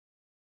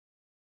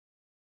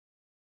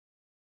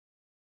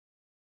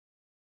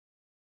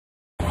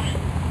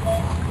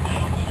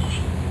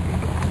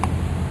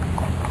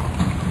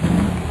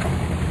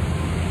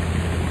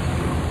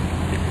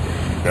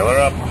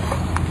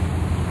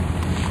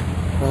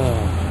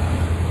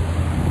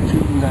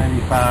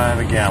$2.95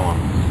 a gallon.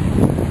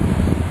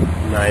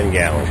 9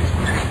 gallons.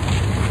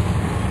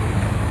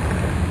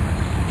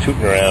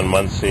 Shooting around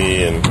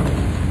Muncie and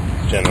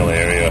general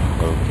area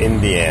of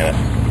Indiana.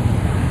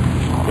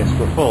 Guess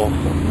we're full.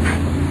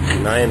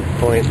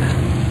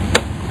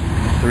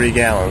 9.3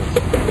 gallons.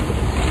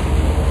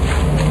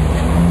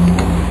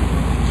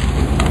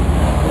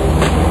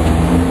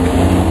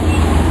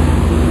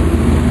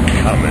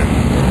 Coming.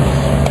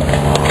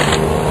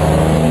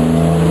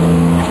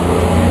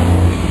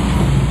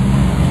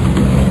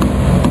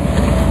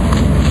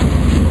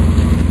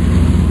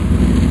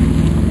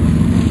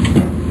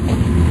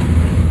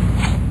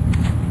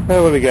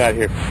 What do we got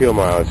here for fuel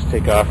mileage?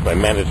 Take off my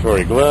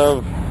mandatory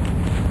glove.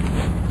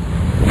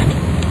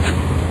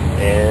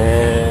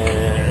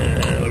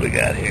 And what do we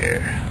got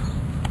here?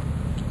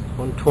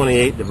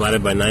 128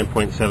 divided by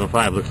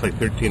 9.75 looks like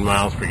 13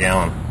 miles per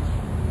gallon.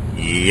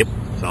 Yep,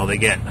 that's all they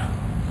get.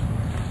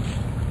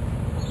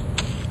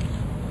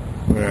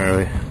 Where are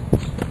we?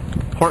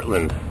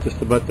 Portland,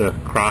 just about to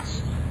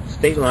cross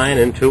state line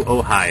into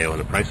Ohio, and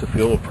the price of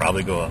fuel will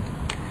probably go up.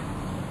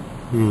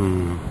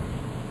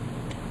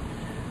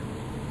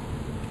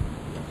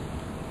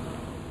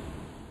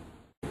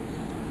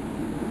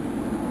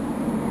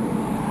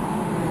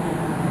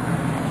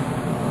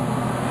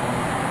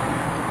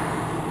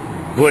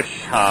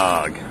 Bush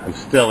hog. I'm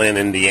still in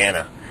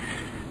Indiana.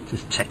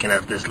 Just checking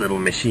out this little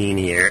machine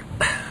here.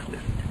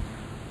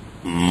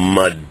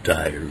 Mud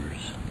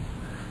tires.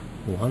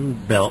 One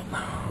belt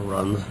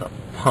runs the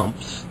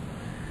pumps,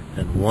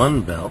 and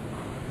one belt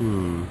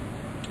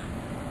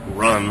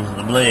runs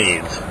the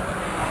blades.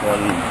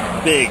 One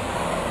big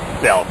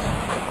belt.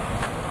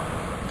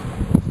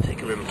 Let's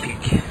take a little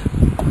peek.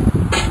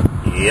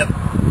 Yep.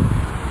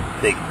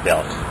 Big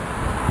belt.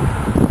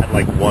 I'd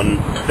like one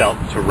belt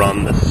to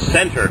run the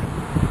center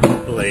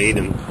blade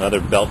and another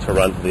belt to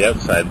run to the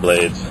outside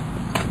blades.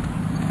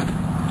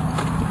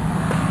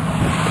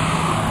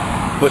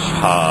 Bush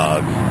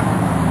hog.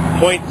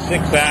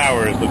 0.6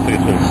 hours. Looks like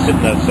it's been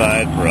sitting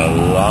outside for a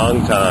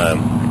long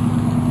time.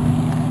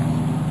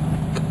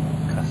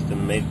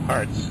 Custom made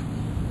parts.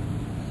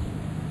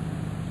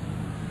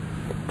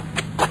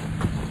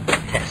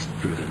 Test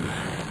driven.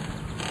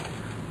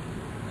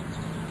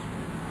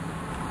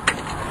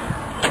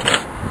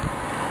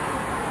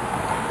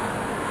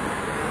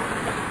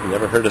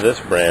 Never heard of this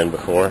brand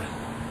before.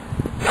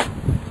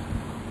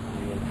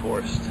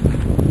 Reinforced.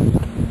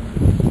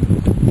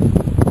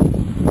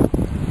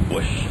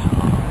 Bush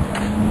hog.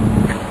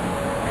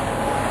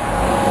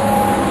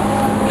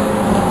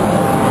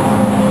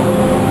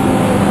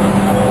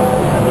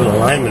 A little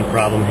alignment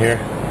problem here.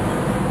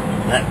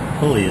 That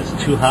pulley is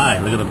too high.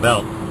 Look at the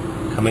belt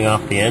coming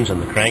off the engine,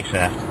 the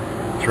crankshaft.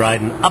 It's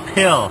riding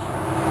uphill.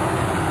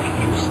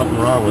 There's something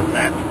wrong with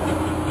that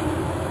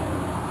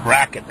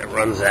bracket that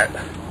runs that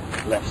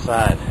left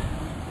side.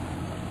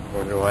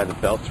 Wonder why the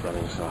belt's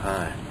running so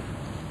high.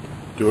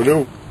 Don't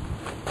know.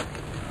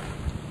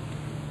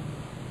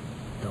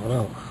 Don't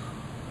know.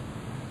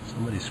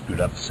 Somebody screwed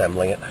up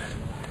assembling it.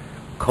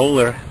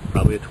 Kohler,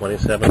 probably a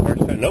 27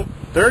 horsepower. Nope,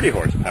 30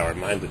 horsepower.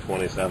 Mine's a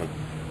 27.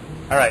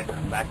 Alright,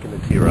 back in the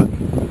T-Rock.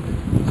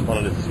 Just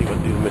wanted to see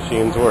what these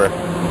machines were.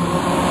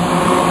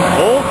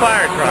 Old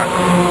fire truck.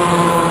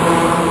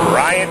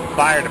 Bryant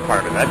Fire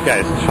Department. That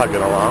guy's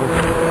chugging along.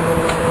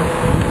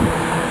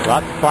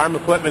 Lots of farm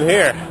equipment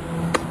here.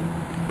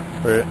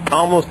 We're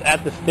almost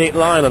at the state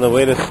line on the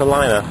way to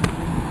Salina.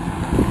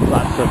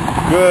 Lots of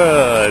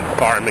good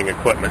farming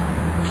equipment.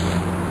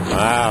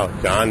 Wow,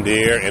 John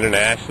Deere,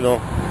 International.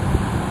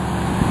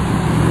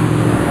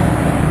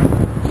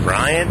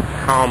 Bryant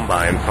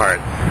Combine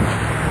parts.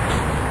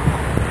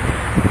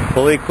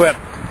 Fully equipped.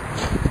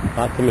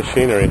 Lots of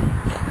machinery.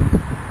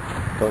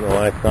 Don't know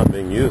why it's not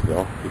being used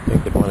though. You'd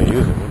think they'd want to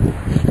use it, wouldn't you?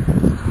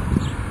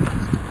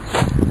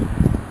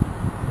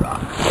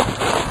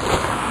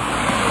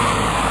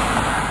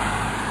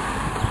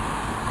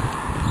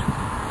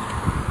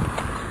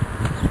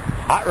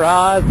 Hot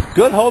rods,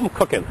 good home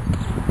cooking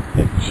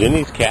at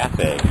Ginny's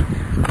Cafe.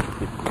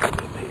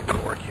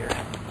 Paperwork here.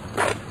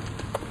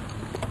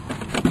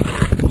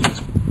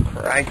 Just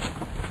crank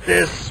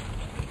this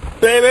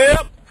baby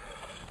up.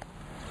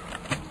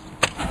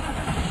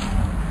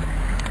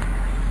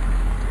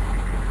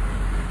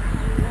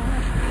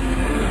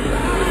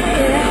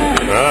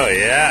 Oh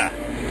yeah.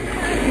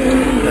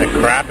 What the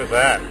crap is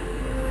that?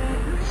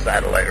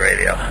 Satellite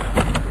radio.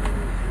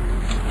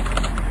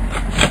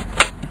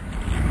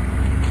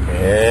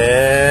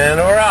 And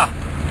we're off.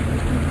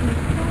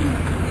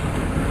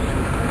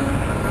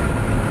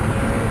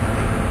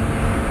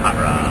 Hot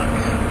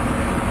rods.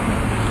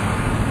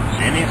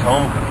 Jenny's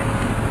home cooking.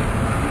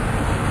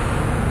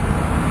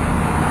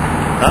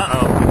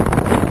 Uh-oh.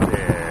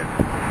 Yeah.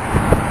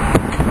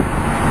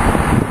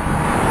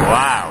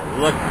 Wow,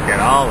 look at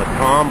all the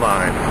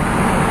combines.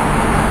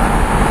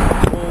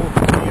 Whole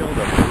field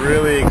of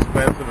really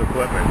expensive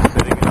equipment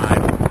sitting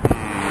idle.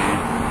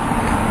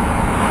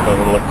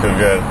 Doesn't look too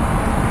good.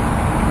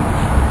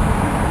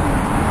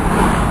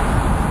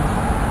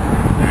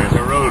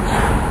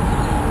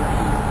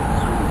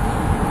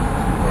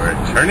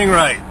 Turning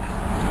right.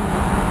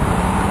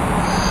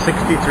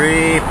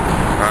 63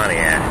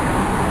 Pontiac.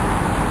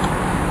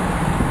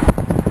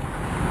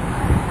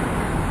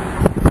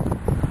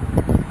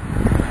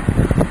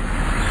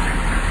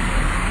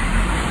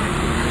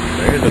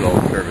 There's an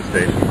old service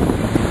station.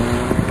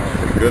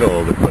 Some good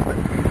old equipment.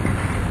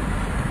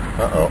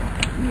 Uh-oh.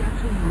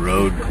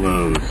 Road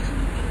closed.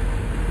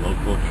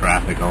 Local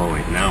traffic only.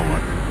 Now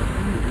what?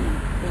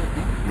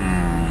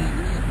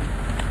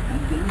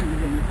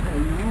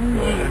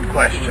 Good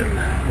question.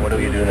 What do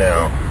we do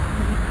now?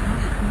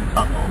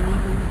 Uh-oh.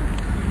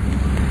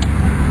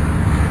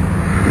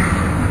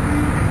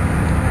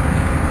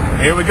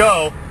 Here we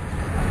go.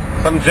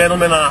 Some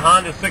gentleman on a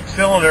Honda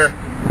 6-cylinder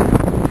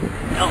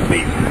helped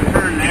me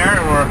turn there,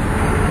 and we're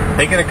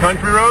taking a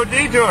country road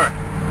detour.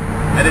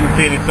 I didn't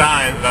see any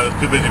signs, but I was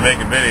too busy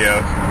making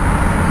videos.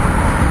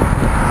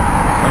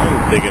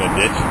 I'm digging a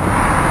ditch.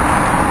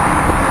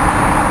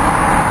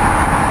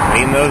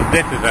 Clean those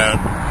ditches out.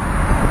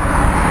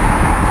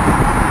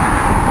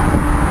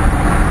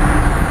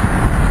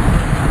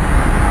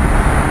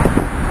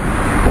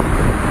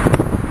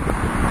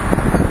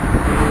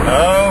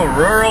 Oh,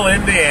 rural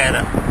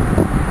Indiana.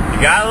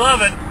 You gotta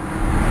love it.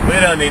 We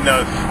don't need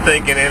no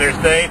stinking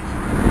interstate.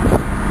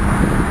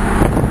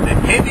 The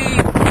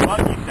Hitty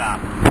Buggy Shop.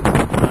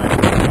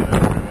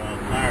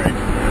 Sorry.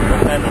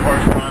 And the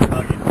horse-drawn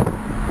buggy.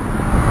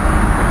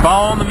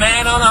 Following the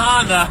man on the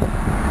Honda.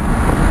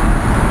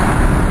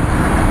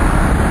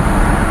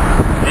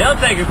 He'll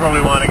take us where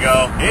we want to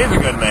go. He's a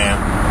good man.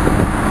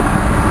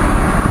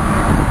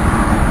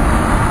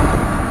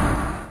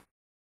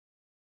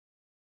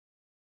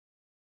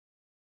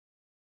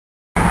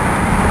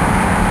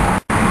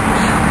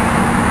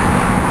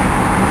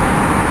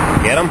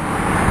 Get him?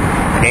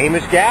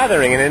 Amish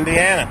gathering in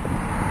Indiana.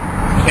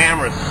 The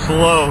camera's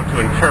slow to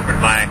interpret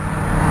my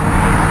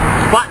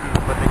buttons,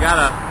 but they got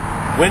a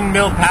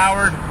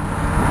windmill-powered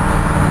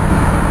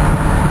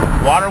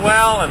water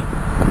well, and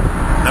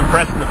I'm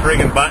pressing the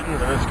friggin' buttons,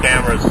 and this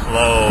camera's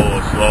slow.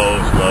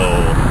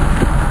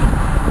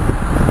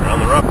 We're on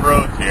the rough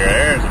roads here.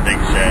 There's a big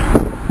shed.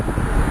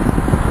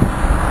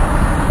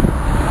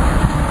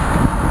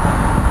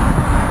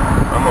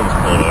 Someone's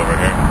pulled over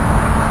here.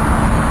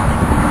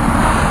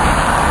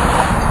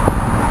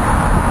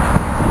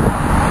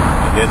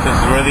 I guess this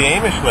is where the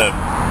Amish live.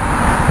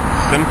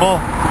 Simple,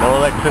 no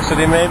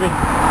electricity maybe.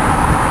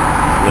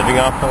 Living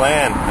off the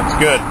land. That's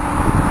good.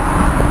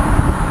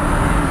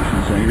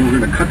 We're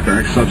going to cut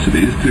back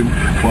subsidies to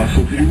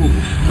fossil fuels.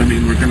 I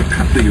mean, we're going to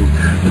cut the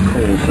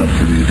coal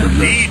subsidies.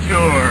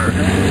 Detour!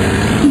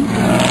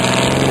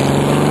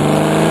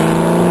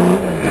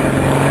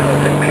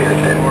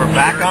 We're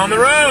back on the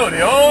road.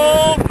 The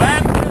old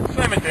Baptist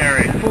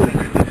Cemetery.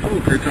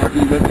 They're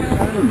talking about the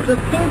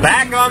environment.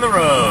 Back on the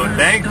road,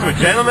 thanks to a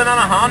gentleman on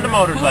a Honda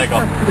motorcycle.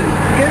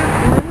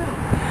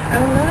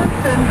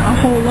 A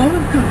whole lot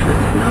of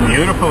countries.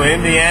 Beautiful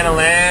Indiana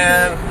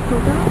land.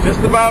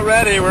 Just about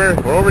ready. We're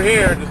over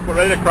here. Just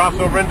ready to cross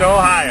over into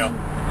Ohio.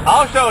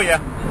 I'll show you.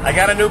 I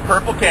got a new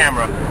purple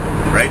camera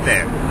right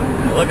there.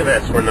 Look at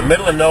this. We're in the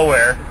middle of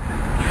nowhere.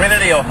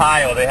 Trinity,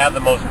 Ohio. They have the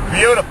most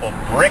beautiful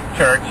brick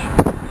church.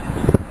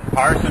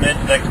 Parsonage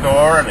next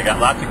door, and they got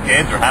lots of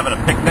kids. They're having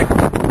a picnic.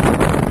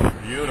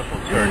 Beautiful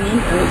church.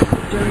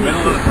 In the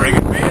middle of the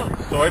friggin' fields.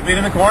 Soybean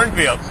in the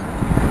cornfields.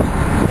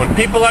 When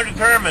people are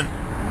determined.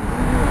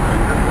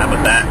 How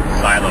about that?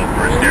 Silo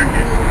for a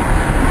staircase.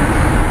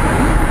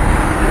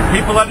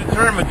 People are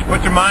determined. You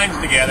put your minds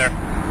together.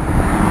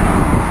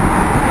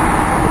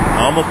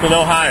 Almost in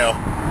Ohio.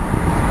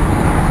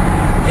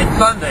 It's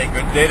Sunday.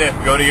 Good day to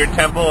go to your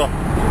temple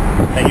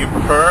that you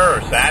prefer,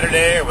 or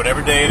Saturday, or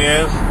whatever day it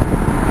is.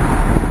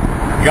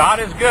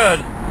 God is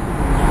good.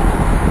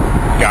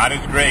 God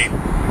is great.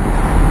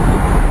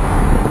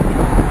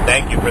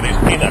 Thank you for these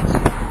peanuts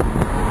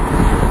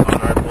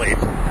on our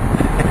plate.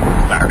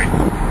 Sorry.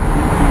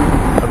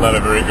 I'm not a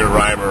very good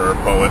rhymer or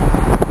poet.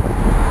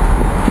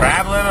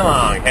 Traveling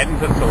along, heading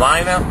to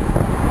Salina,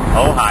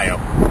 Ohio.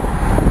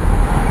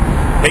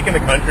 Taking the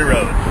country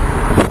road.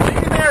 See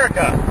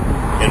America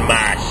in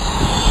my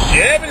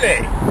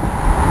Chevrolet.